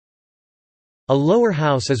A lower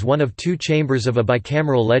house is one of two chambers of a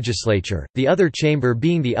bicameral legislature, the other chamber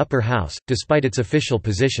being the upper house, despite its official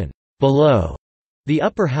position below the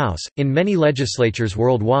upper house. In many legislatures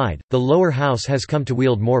worldwide, the lower house has come to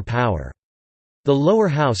wield more power. The lower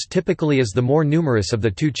house typically is the more numerous of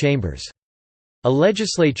the two chambers. A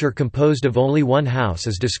legislature composed of only one house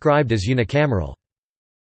is described as unicameral.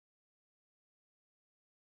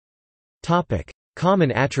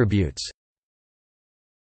 Common attributes.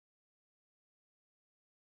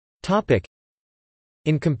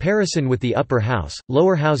 In comparison with the upper house,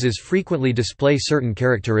 lower houses frequently display certain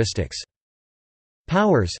characteristics.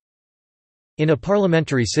 Powers. In a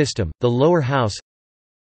parliamentary system, the lower house,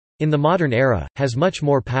 in the modern era, has much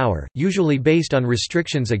more power, usually based on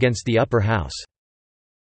restrictions against the upper house.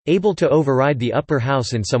 Able to override the upper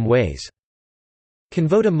house in some ways. Can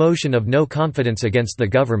vote a motion of no confidence against the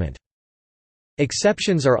government.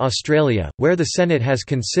 Exceptions are Australia, where the Senate has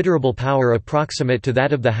considerable power approximate to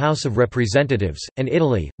that of the House of Representatives, and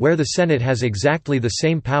Italy, where the Senate has exactly the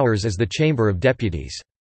same powers as the Chamber of Deputies.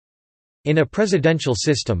 In a presidential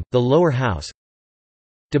system, the lower house,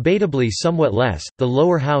 debatably somewhat less, the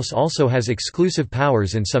lower house also has exclusive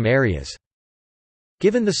powers in some areas.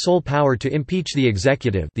 Given the sole power to impeach the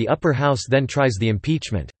executive, the upper house then tries the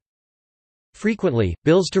impeachment. Frequently,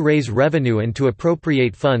 bills to raise revenue and to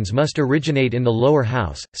appropriate funds must originate in the lower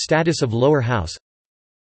house. Status of lower house: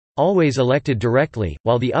 always elected directly,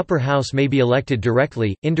 while the upper house may be elected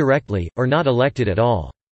directly, indirectly, or not elected at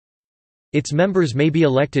all. Its members may be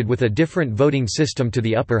elected with a different voting system to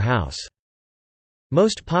the upper house.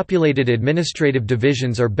 Most populated administrative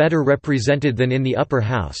divisions are better represented than in the upper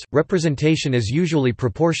house. Representation is usually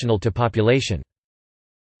proportional to population.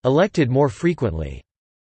 Elected more frequently.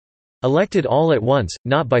 Elected all at once,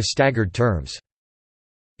 not by staggered terms.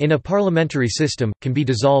 In a parliamentary system, can be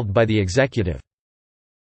dissolved by the executive.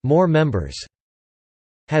 More members.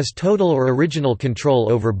 Has total or original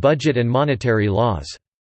control over budget and monetary laws.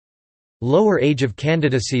 Lower age of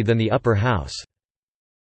candidacy than the upper house.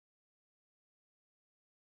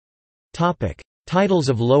 Titles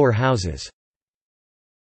of lower houses.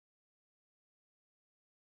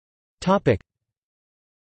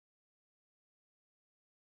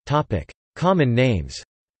 Common names.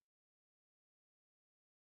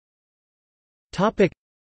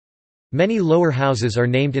 Many lower houses are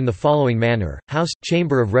named in the following manner: House,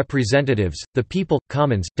 Chamber of Representatives, the People,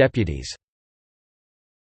 Commons, Deputies.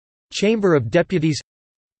 Chamber of Deputies,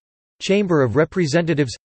 Chamber of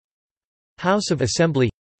Representatives, House of Assembly,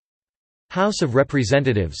 House of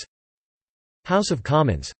Representatives, House of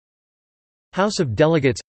Commons, House of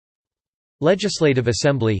Delegates, Legislative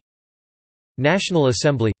Assembly, National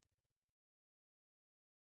Assembly.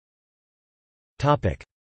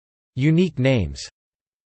 Unique names.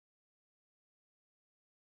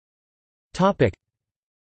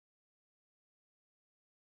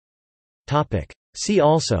 See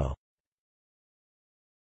also: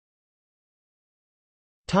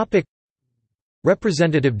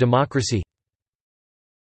 representative democracy.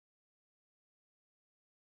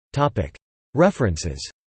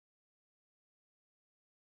 References.